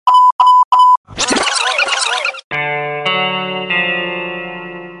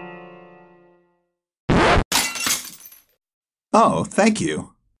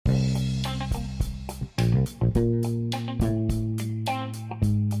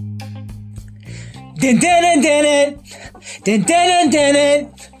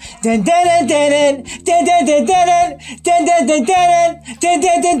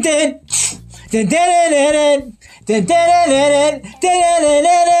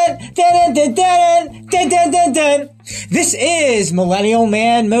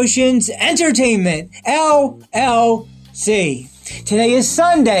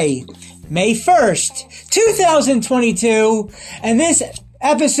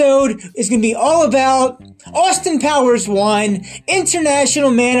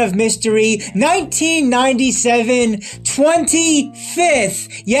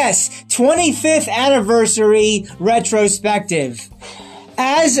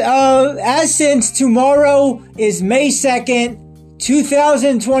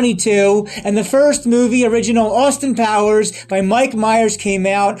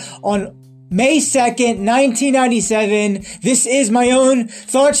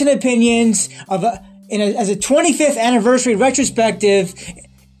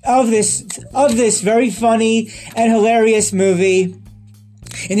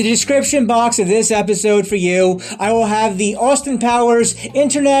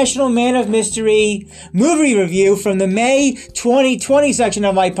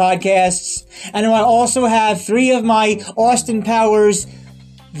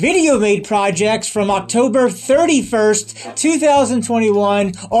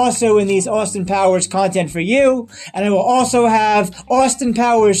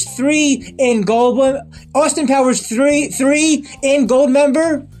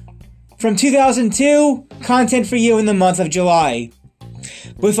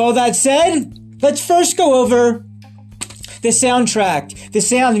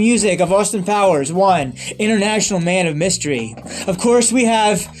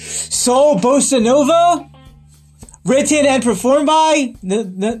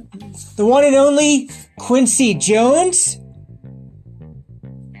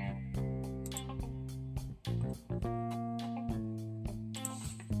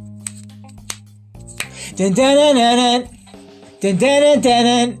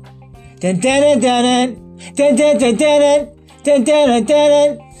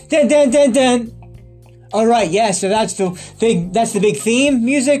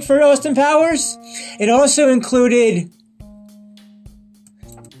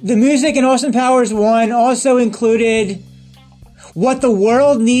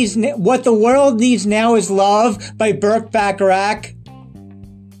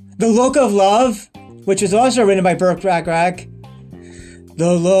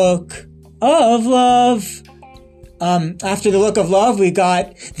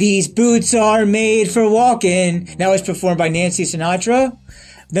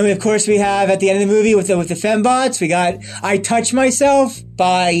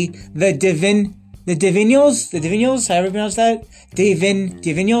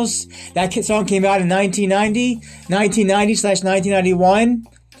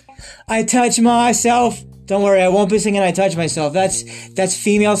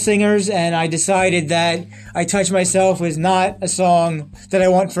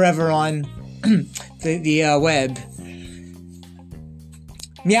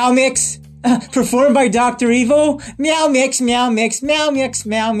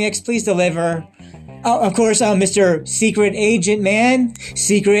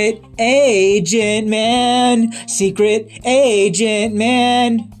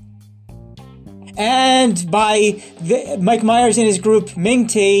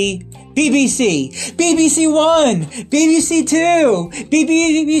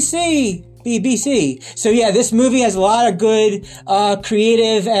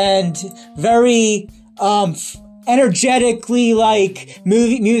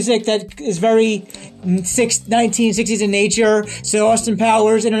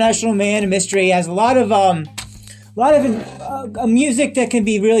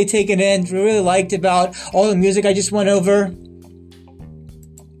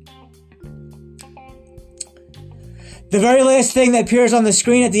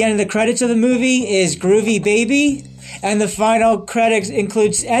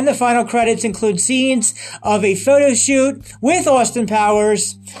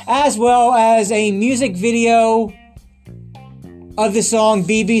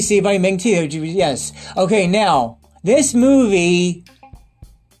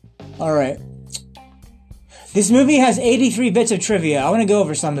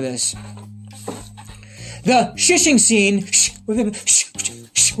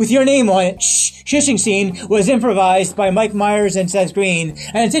shushing scene was improvised by Mike Myers and Seth Green.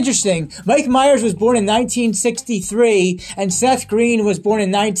 And it's interesting. Mike Myers was born in 1963 and Seth Green was born in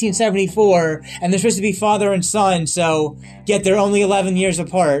 1974. And they're supposed to be father and son, so yet they're only 11 years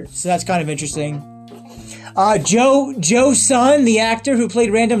apart. So that's kind of interesting. Joe Sun, the actor who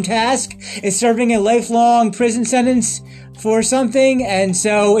played Random Task, is serving a lifelong prison sentence for something, and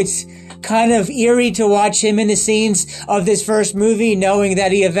so it's kind of eerie to watch him in the scenes of this first movie, knowing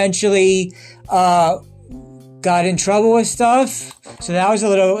that he eventually got in trouble with stuff. So that was a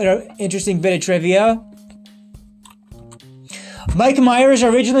little interesting bit of trivia. Mike Myers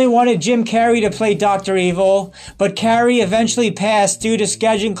originally wanted Jim Carrey to play Dr. Evil, but Carrey eventually passed due to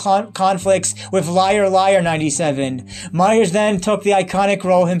scheduling conflicts with Liar Liar 97. Myers then took the iconic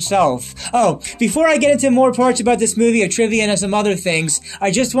role himself. Oh, before I get into more parts about this movie of trivia and some other things,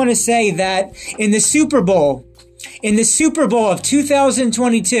 I just want to say that in the Super Bowl of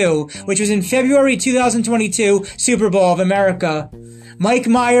 2022, which was in February 2022, Super Bowl of America, Mike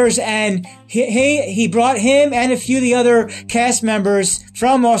Myers and he brought him and a few of the other cast members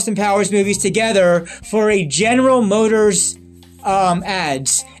from Austin Powers movies together for a General Motors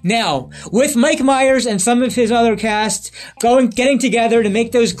ads. Now, with Mike Myers and some of his other cast getting together to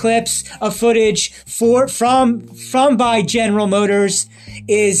make those clips of footage from by General Motors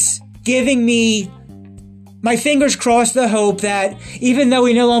is giving me my fingers crossed the hope that even though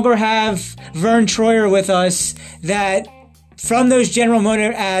we no longer have Vern Troyer with us, that from those General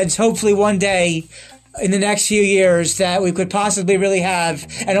Motors ads, hopefully one day in the next few years, that we could possibly really have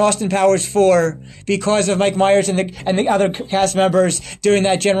an Austin Powers 4 because of Mike Myers and the other cast members doing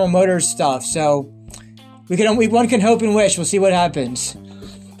that General Motors stuff. So one can hope and wish. We'll see what happens.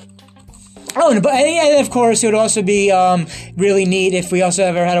 Oh, and of course, it would also be really neat if we also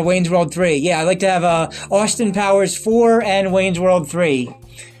ever had a Wayne's World 3. Yeah, I'd like to have Austin Powers 4 and Wayne's World 3.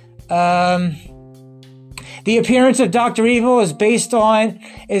 The appearance of Dr. Evil is based on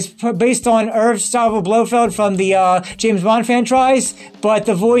Irv Salvo Blofeld from the James Bond franchise, but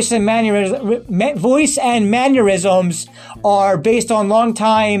the voice and mannerisms are based on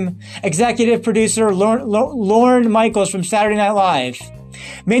longtime executive producer Lorne Michaels from Saturday Night Live.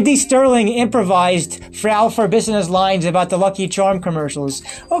 Mindy Sterling improvised Frau Farbissina's lines about the Lucky Charm commercials.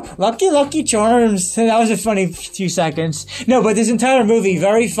 Oh, Lucky Charms. That was a funny few seconds. No, but this entire movie,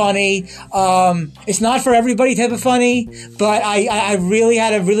 very funny. It's not for everybody type of funny, but I really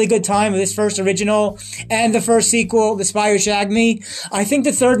had a really good time with this first original and the first sequel, The Spy Who Shagged Me. I think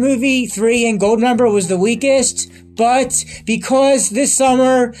the third movie, 3 and Goldmember, was the weakest. But because this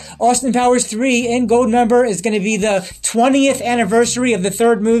summer, Austin Powers 3 in Goldmember is going to be the 20th anniversary of the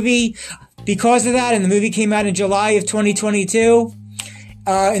third movie, because of that, and the movie came out in July of 2022,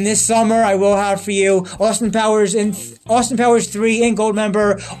 in this summer, I will have for you Austin Powers 3 in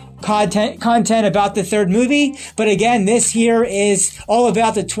Goldmember content about the third movie. But again, this here is all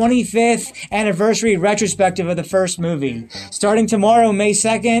about the 25th anniversary retrospective of the first movie. Starting tomorrow, May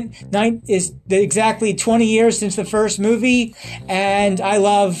 2nd, is exactly 20 years since the first movie, and I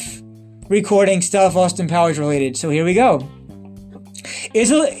love recording stuff Austin Powers related. So here we go.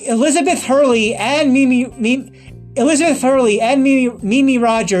 Elizabeth Hurley and Mimi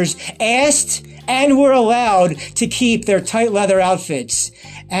Rogers asked and were allowed to keep their tight leather outfits.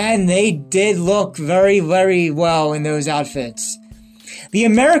 And they did look very, very well in those outfits. The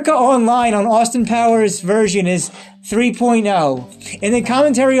America Online on Austin Powers version is 3.0. In the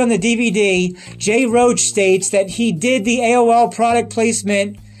commentary on the DVD, Jay Roach states that he did the AOL product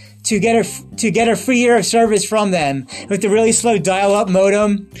placement to get a free year of service from them with the really slow dial-up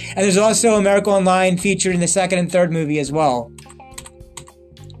modem. And there's also America Online featured in the second and third movie as well.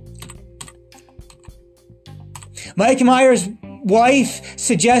 Mike Myers' wife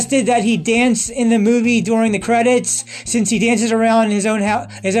suggested that he dance in the movie during the credits, since he dances around his own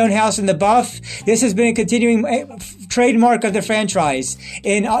house in the buff. This has been a continuing trademark of the franchise.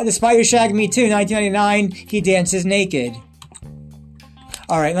 In The Spy Who Shagged Me 2, 1999, he dances naked.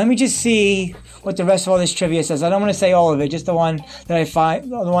 All right, let me just see what the rest of all this trivia says. I don't want to say all of it, just the ones that I find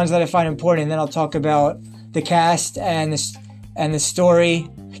important, and then I'll talk about the cast and the story.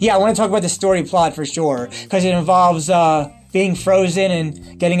 Yeah, I want to talk about the story plot for sure, because it involves being frozen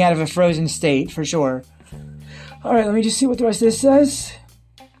and getting out of a frozen state for sure. All right, let me just see what the rest of this says.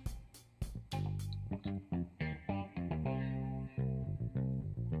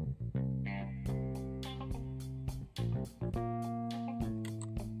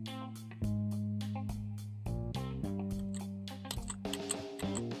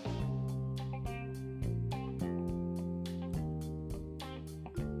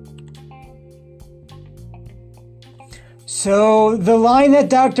 So the line that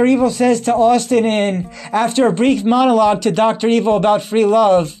Dr. Evil says to Austin after a brief monologue to Dr. Evil about free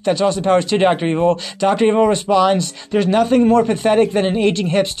love, that's Austin Powers to Dr. Evil responds, "There's nothing more pathetic than an aging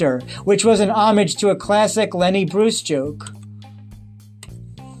hipster," which was an homage to a classic Lenny Bruce joke.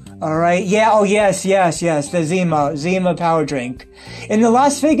 All right. Yeah. Oh, yes. The Zima power drink. In the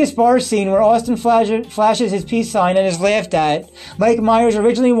Las Vegas bar scene where Austin flashes his peace sign and is laughed at, Mike Myers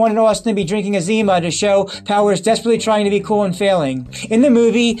originally wanted Austin to be drinking a Zima to show Powers desperately trying to be cool and failing. In the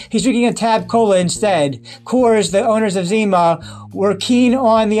movie, he's drinking a Tab Cola instead. Coors, the owners of Zima, were keen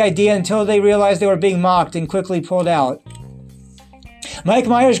on the idea until they realized they were being mocked and quickly pulled out. Mike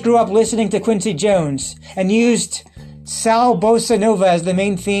Myers grew up listening to Quincy Jones and used Sal Bossa Nova as the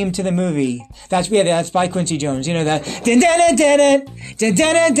main theme to the movie. That's by Quincy Jones. You know that.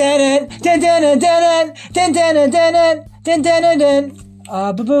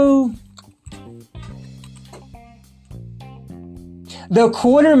 Boo. The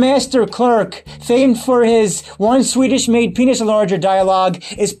quartermaster clerk, famed for his one Swedish-made penis enlarger dialogue,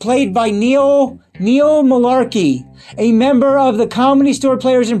 is played by Neil Malarkey, a member of the Comedy Store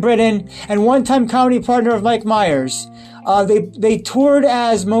Players in Britain and one-time comedy partner of Mike Myers. They toured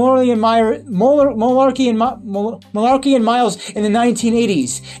as Malarkey and Miles in the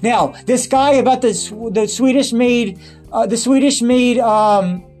 1980s. Now, this guy about the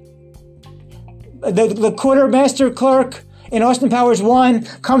quartermaster clerk in Austin Powers 1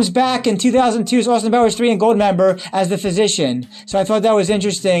 comes back in 2002's Austin Powers 3 and Goldmember as the physician. So I thought that was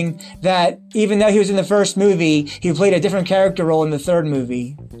interesting that even though he was in the first movie, he played a different character role in the third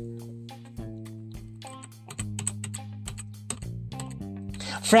movie.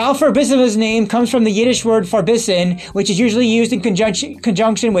 Frau Farbissima's name comes from the Yiddish word Farbissen, which is usually used in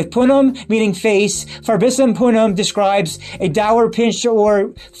conjunction with Punum, meaning face. Farbissem Punum describes a dour, pinched,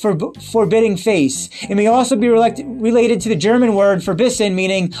 or forbidding face. It may also be related to the German word Verbissen,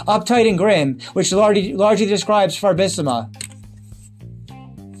 meaning uptight and grim, which largely describes Farbissima.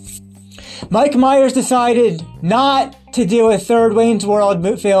 Mike Myers decided not to do a third Wayne's World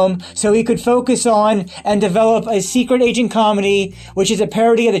film so he could focus on and develop a secret agent comedy, which is a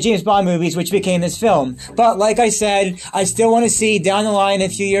parody of the James Bond movies, which became this film. But like I said, I still want to see down the line, a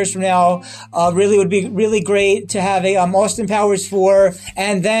few years from now, really would be really great to have a Austin Powers 4,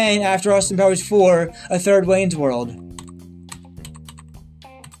 and then after Austin Powers 4, a third Wayne's World.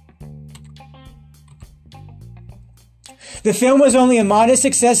 The film was only a modest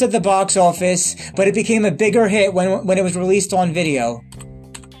success at the box office, but it became a bigger hit when it was released on video.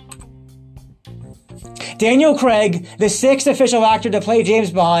 Daniel Craig, the sixth official actor to play James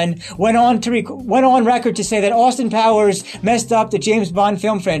Bond, went on record to say that Austin Powers messed up the James Bond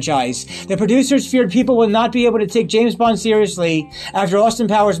film franchise. The producers feared people would not be able to take James Bond seriously after Austin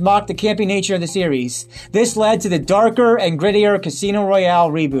Powers mocked the campy nature of the series. This led to the darker and grittier Casino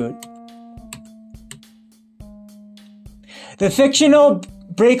Royale reboot. The fictional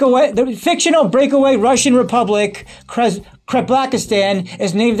breakaway Russian Republic, Kreplakistan,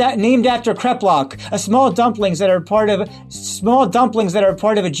 is named after kreplach, small dumplings that are part of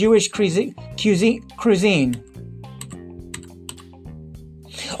a Jewish cuisine.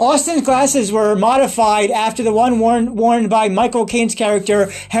 Austin's glasses were modified after the one worn by Michael Caine's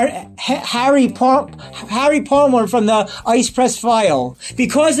character Harry Palmer from the Ice Press File.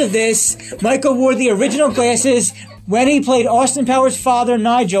 Because of this, Michael wore the original glasses when he played Austin Powers' father,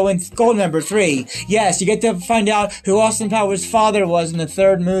 Nigel, in Goldmember 3. Yes, you get to find out who Austin Powers' father was in the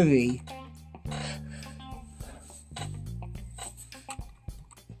third movie.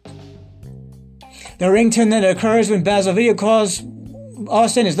 The ringtone that occurs when Basil Video calls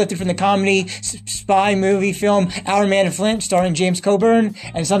Austin is lifted from the comedy spy movie film Our Man Flint, starring James Coburn,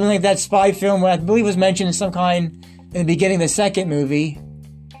 and something like that spy film, I believe was mentioned in some kind in the beginning of the second movie.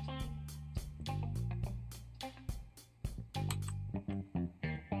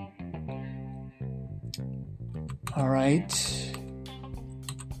 All right.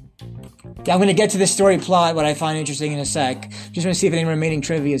 I'm going to get to the story plot, what I find interesting, in a sec. Just want to see if any remaining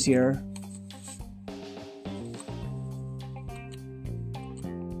trivia is here.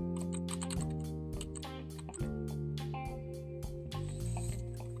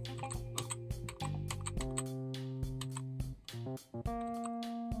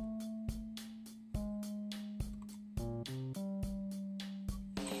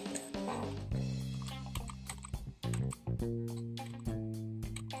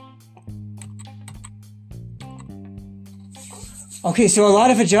 Okay, so A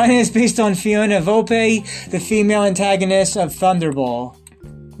Lot of Vagina is based on Fiona Volpe, the female antagonist of Thunderball.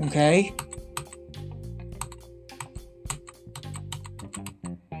 Okay?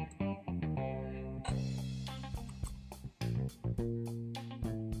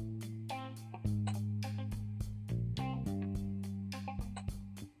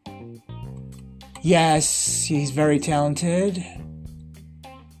 Yes, he's very talented.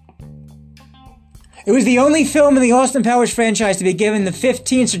 It was the only film in the Austin Powers franchise to be given the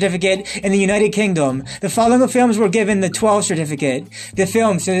 15 certificate in the United Kingdom. The following films were given the 12 certificate.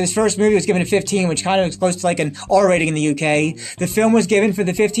 So this first movie was given a 15, which kind of was close to like an R rating in the UK. The film was given for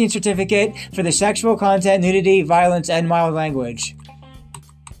the 15 certificate for the sexual content, nudity, violence, and mild language.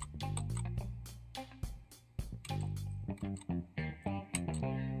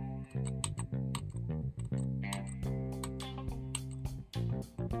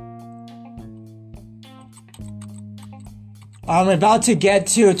 I'm about to get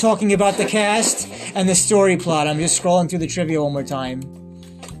to talking about the cast and the story plot. I'm just scrolling through the trivia one more time.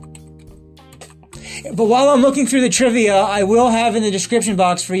 But while I'm looking through the trivia, I will have in the description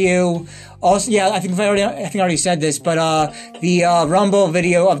box for you. Also, yeah, I think I already said this, but the Rumble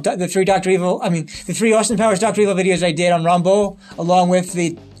video of the three Austin Powers Dr. Evil videos I did on Rumble, along with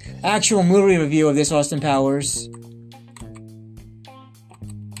the actual movie review of this Austin Powers.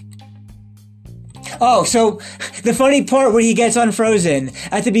 Oh, so the funny part where he gets unfrozen.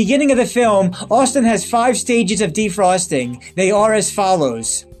 At the beginning of the film, Austin has 5 stages of defrosting. They are as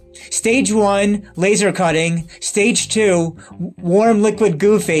follows. Stage 1, laser cutting. Stage 2, warm liquid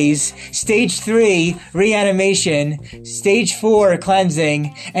goo phase. Stage 3, reanimation. Stage 4,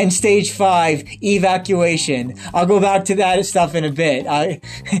 cleansing. And stage 5, evacuation. I'll go back to that stuff in a bit.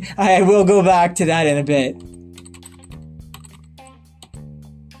 I will go back to that in a bit.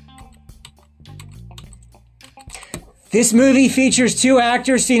 This movie features 2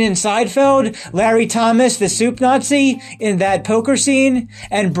 actors seen in Seinfeld, Larry Thomas, the soup Nazi, in that poker scene,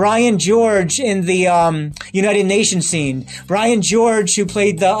 and Brian George in the United Nations scene. Brian George, who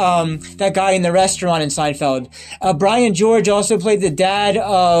played the that guy in the restaurant in Seinfeld. Brian George also played the dad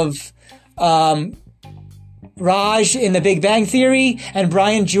of Raj in The Big Bang Theory, and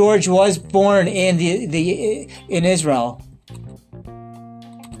Brian George was born in in Israel.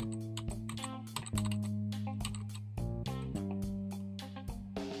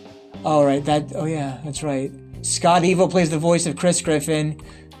 Oh, right. That's right. Scott Evil plays the voice of Chris Griffin,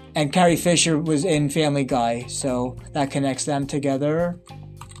 and Carrie Fisher was in Family Guy, so that connects them together.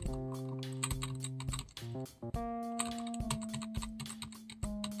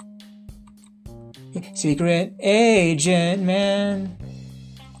 Secret Agent Man.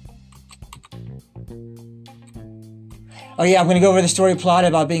 Oh yeah, I'm going to go over the story plot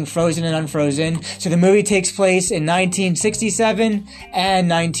about being frozen and unfrozen. So the movie takes place in 1967 and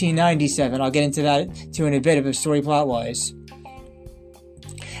 1997. I'll get into that too in a bit of a story plot-wise.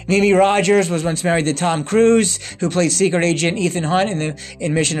 Mimi Rogers was once married to Tom Cruise, who played Secret Agent Ethan Hunt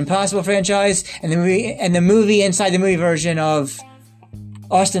in Mission Impossible franchise, and the movie inside the movie version of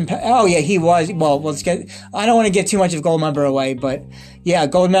Austin. Oh yeah, he was. Well, let's get. I don't want to get too much of Goldmember away, but yeah,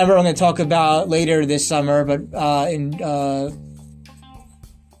 Goldmember I'm going to talk about later this summer. But I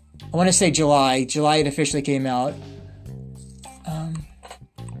want to say July. July it officially came out.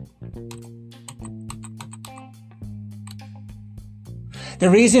 The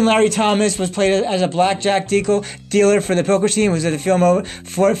reason Larry Thomas was played as a blackjack dealer for the poker scene was that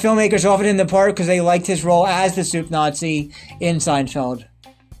filmmakers offered him the part because they liked his role as the soup Nazi in Seinfeld.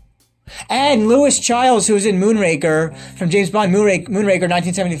 And Louis Childs, who was in Moonraker, from James Bond Moonraker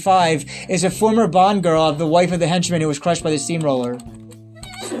 1975, is a former Bond girl of the wife of the henchman who was crushed by the steamroller.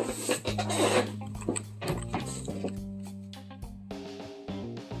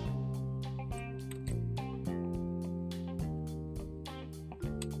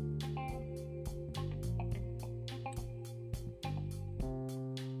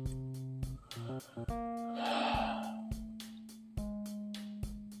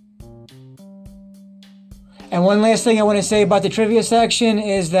 And one last thing I want to say about the trivia section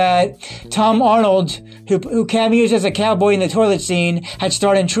is that Tom Arnold, who cameos as a cowboy in the toilet scene, had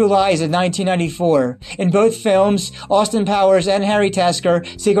starred in True Lies in 1994. In both films, Austin Powers and Harry Tasker,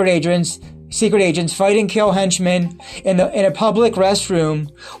 secret agents, fight and kill henchmen in a public restroom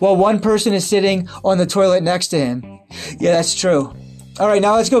while one person is sitting on the toilet next to him. Yeah, that's true. All right,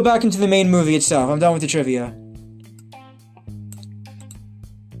 now let's go back into the main movie itself. I'm done with the trivia.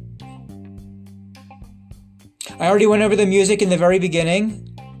 I already went over the music in the very beginning.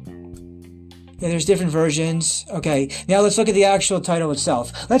 Yeah, there's different versions. Okay, now let's look at the actual title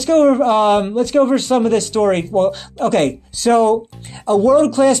itself. Let's go over some of this story. Well, okay, so a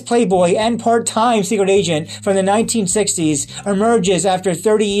world-class playboy and part-time secret agent from the 1960s emerges after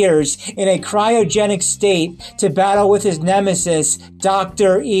 30 years in a cryogenic state to battle with his nemesis,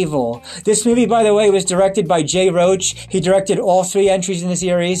 Dr. Evil. This movie, by the way, was directed by Jay Roach. He directed all 3 entries in the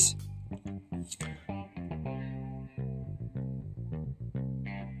series.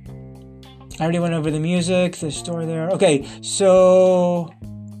 I already went over the music, the story there. Okay, so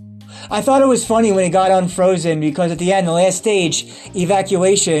I thought it was funny when he got unfrozen because at the end, the last stage,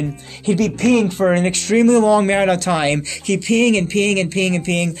 evacuation, he'd be peeing for an extremely long amount of time. He'd peeing and peeing and peeing and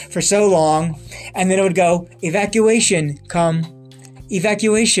peeing for so long, and then it would go, evacuation, come,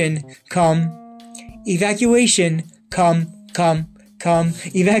 evacuation, come, evacuation, come, come, come,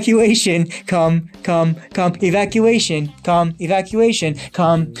 evacuation, come, come, come, evacuation, come, evacuation,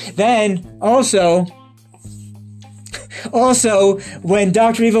 come. Then, also, when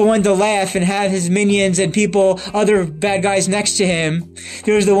Dr. Evil wanted to laugh and have his minions and other bad guys next to him,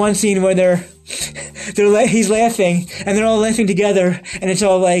 there was the one scene where he's laughing, and they're all laughing together, and it's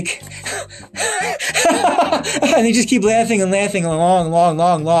all like, and they just keep laughing and laughing long,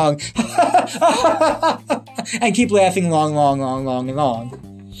 and keep laughing long.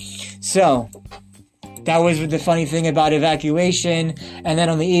 So, that was the funny thing about evacuation, and then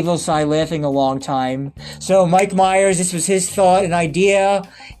on the evil side, laughing a long time. So Mike Myers, this was his thought and idea,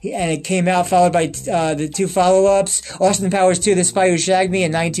 and it came out followed by the two follow-ups, Austin Powers 2, The Spy Who Shagged Me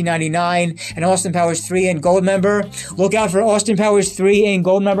in 1999, and Austin Powers 3 in Goldmember. Look out for Austin Powers 3 in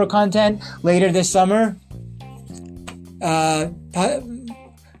Goldmember content later this summer.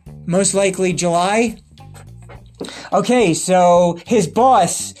 Most likely July. Okay, so his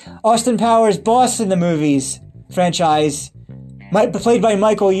boss, Austin Powers' boss in the movies franchise, played by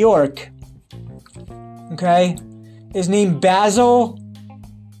Michael York. Okay, his name Basil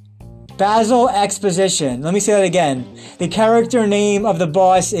Exposition. Let me say that again. The character name of the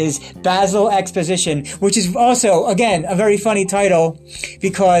boss is Basil Exposition, which is also, again, a very funny title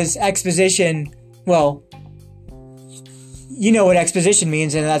because exposition, well, you know what exposition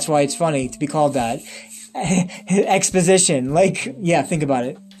means, and that's why it's funny to be called that. Exposition. Think about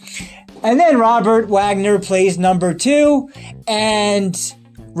it. And then Robert Wagner plays number 2, and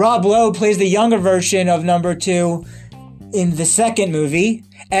Rob Lowe plays the younger version of number 2 in the second movie.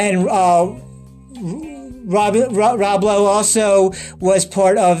 And Rob Lowe also was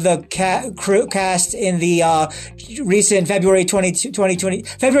part of the cast in the recent February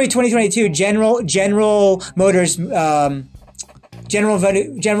 2022 General Motors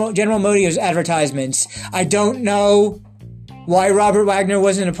General Motors advertisements. I don't know why Robert Wagner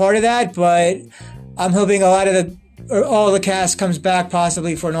wasn't a part of that, but I'm hoping all the cast comes back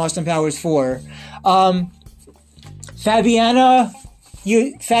possibly for an Austin Powers 4. Fabiana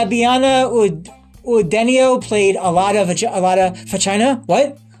Udenio played a lot of vagina.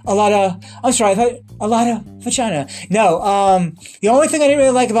 What? I'm sorry, I thought a lot of vagina. No, the only thing I didn't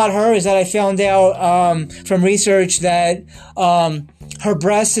really like about her is that I found out from research that her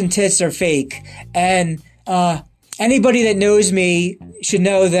breasts and tits are fake. And anybody that knows me should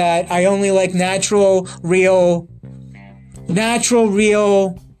know that I only like natural, real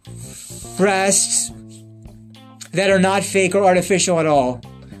breasts that are not fake or artificial at all.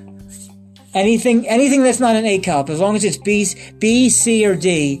 Anything that's not an A cup, as long as it's B, C, or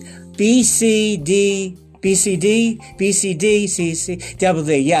D. B, C, D, B, C, D, B, C, D, C, C, double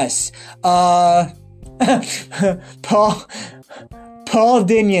D, yes. Paul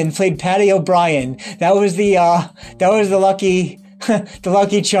Dinion played Patty O'Brien. That was the Lucky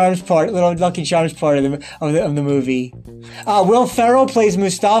Charms part of the movie. Will Ferrell plays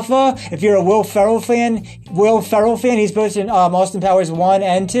Mustafa. If you're a Will Ferrell fan, he's both in Austin Powers 1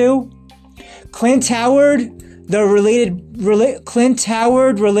 and 2. Clint Howard, Clint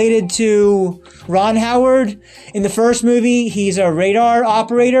Howard related to Ron Howard. In the first movie, he's a radar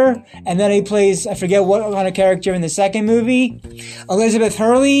operator, and then he plays, I forget what kind of character in the second movie. Elizabeth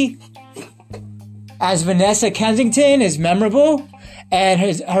Hurley as Vanessa Kensington is memorable, and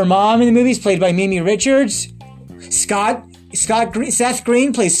her mom in the movie is played by Mimi Richards. Seth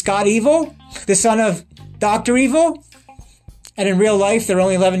Green plays Scott Evil, the son of Dr. Evil, and in real life, they're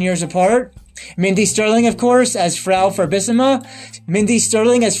only 11 years apart. Mindy Sterling, of course, as Frau Farbissina. Mindy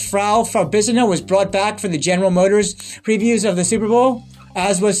Sterling as Frau Farbissina was brought back for the General Motors previews of the Super Bowl,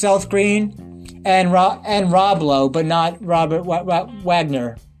 as was Seth Green and Rob Lowe, but not Robert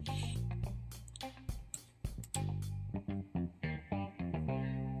Wagner.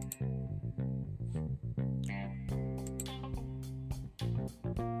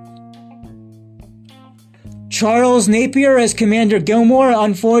 Charles Napier as Commander Gilmore,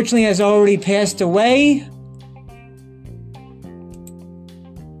 unfortunately, has already passed away.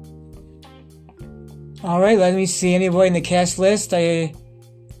 Alright, let me see anybody in the cast list. Let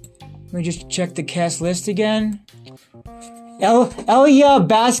me just check the cast list again. Elia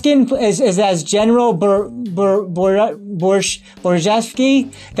Baskin is as General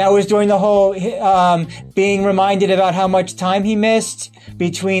Borjevsky. That was during the whole being reminded about how much time he missed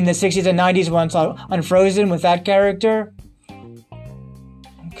between the 60s and 90s once on Frozen with that character.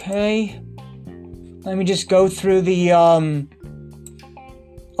 Okay. Let me just go through the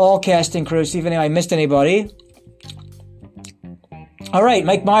all casting crew, see if I missed anybody. All right,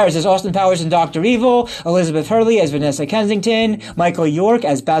 Mike Myers as Austin Powers in Dr. Evil, Elizabeth Hurley as Vanessa Kensington, Michael York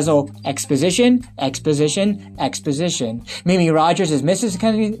as Basil Exposition, Mimi Rogers as Mrs.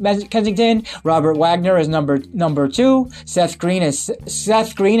 Kensington, Robert Wagner as number 2, Seth Green as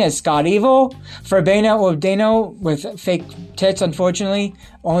Scott Evil, Fabena Odeno with fake tits, unfortunately,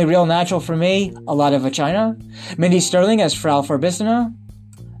 only real natural for me, a lot of vagina, Mindy Sterling as Frau Forbissina,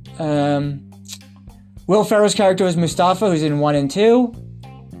 Will Ferrell's character is Mustafa, who's in 1 and 2.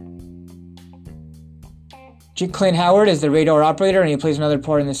 Clint Howard is the radar operator, and he plays another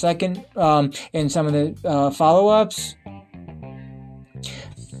part in the second, in some of the follow-ups.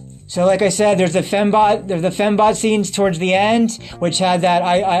 So, like I said, there's the fembot scenes towards the end, which had that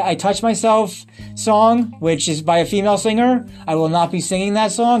I Touch Myself song, which is by a female singer. I will not be singing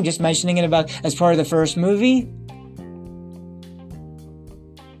that song, just mentioning it as part of the first movie.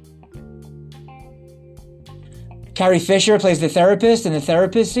 Carrie Fisher plays the therapist in the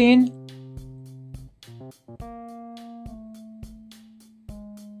therapist scene.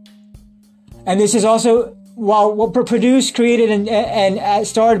 And this is also, while produced, created, and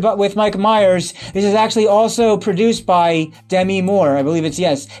starred with Mike Myers, this is actually also produced by Demi Moore. I believe it's,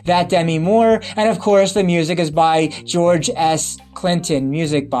 yes, that Demi Moore. And of course, the music is by George S. Clinton,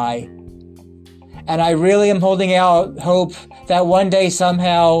 music by. And I really am holding out hope that one day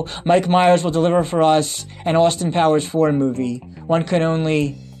somehow Mike Myers will deliver for us an Austin Powers 4 movie. One could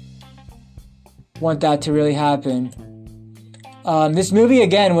only want that to really happen. This movie,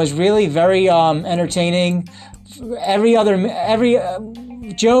 again, was really very entertaining. Every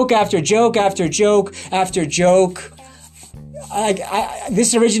joke after joke after joke after joke.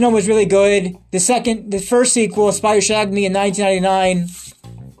 This original was really good. The first sequel, Spy Who Shagged Me in 1999,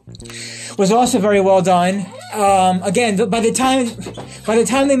 was also very well done. Again, by the time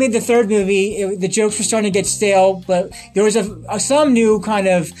they made the third movie, the jokes were starting to get stale, but there was some new kind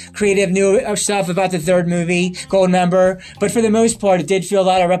of creative new stuff about the third movie, Goldmember. But for the most part, it did feel a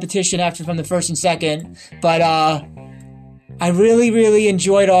lot of repetition from the first and second. But I really, really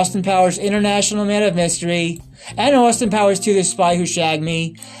enjoyed Austin Powers' International Man of Mystery and Austin Powers 2, The Spy Who Shagged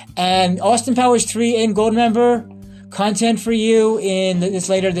Me, and Austin Powers 3 in Goldmember. Content for you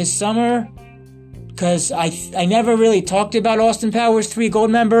later this summer, because I never really talked about Austin Powers 3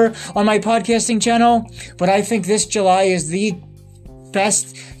 Goldmember on my podcasting channel, but I think this July is the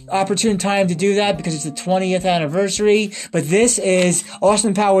best opportune time to do that because it's the 20th anniversary. But this is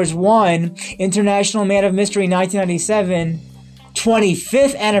Austin Powers 1 International Man of Mystery 1997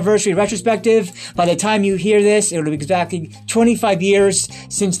 25th anniversary retrospective. By the time you hear this, it'll be exactly 25 years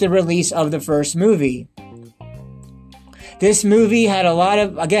since the release of the first movie. This movie had a lot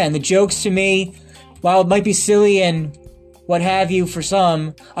of, again, the jokes to me, while it might be silly and what have you for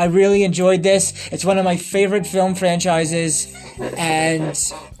some, I really enjoyed this. It's one of my favorite film franchises, and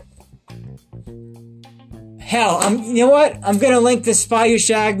hell, you know what? I'm going to link the Spy Who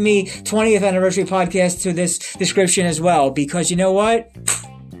Shagged Me 20th anniversary podcast to this description as well, because you know what?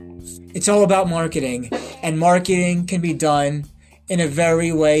 It's all about marketing, and marketing can be done in a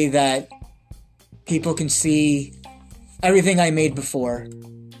very way that people can see everything I made before.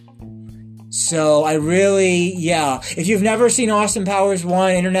 So I really, if you've never seen Austin Powers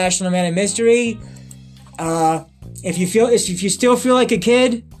 1 International Man of Mystery, if you still feel like a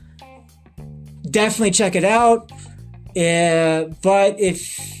kid, definitely check it out. But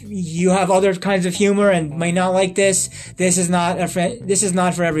if you have other kinds of humor and may not like this is not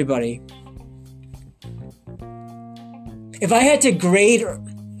for everybody. If I had to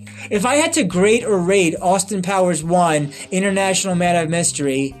grade or rate Austin Powers 1 International Man of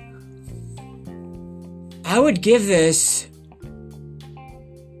Mystery, I would give this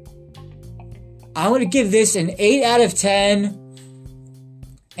an 8 out of 10,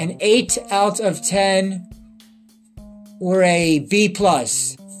 an 8 out of 10, or a B+.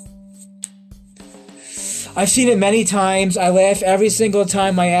 I've seen it many times. I laugh every single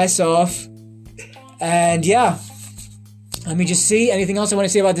time my ass off. And let me just see. Anything else I want to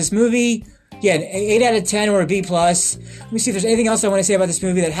say about this movie? Yeah, an 8 out of 10 or a B+. Let me see if there's anything else I want to say about this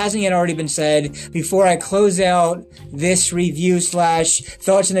movie that hasn't yet already been said before I close out this review /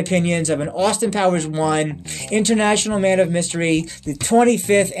 thoughts and opinions of an Austin Powers 1 International Man of Mystery, the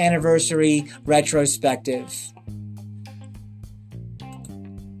 25th anniversary retrospective.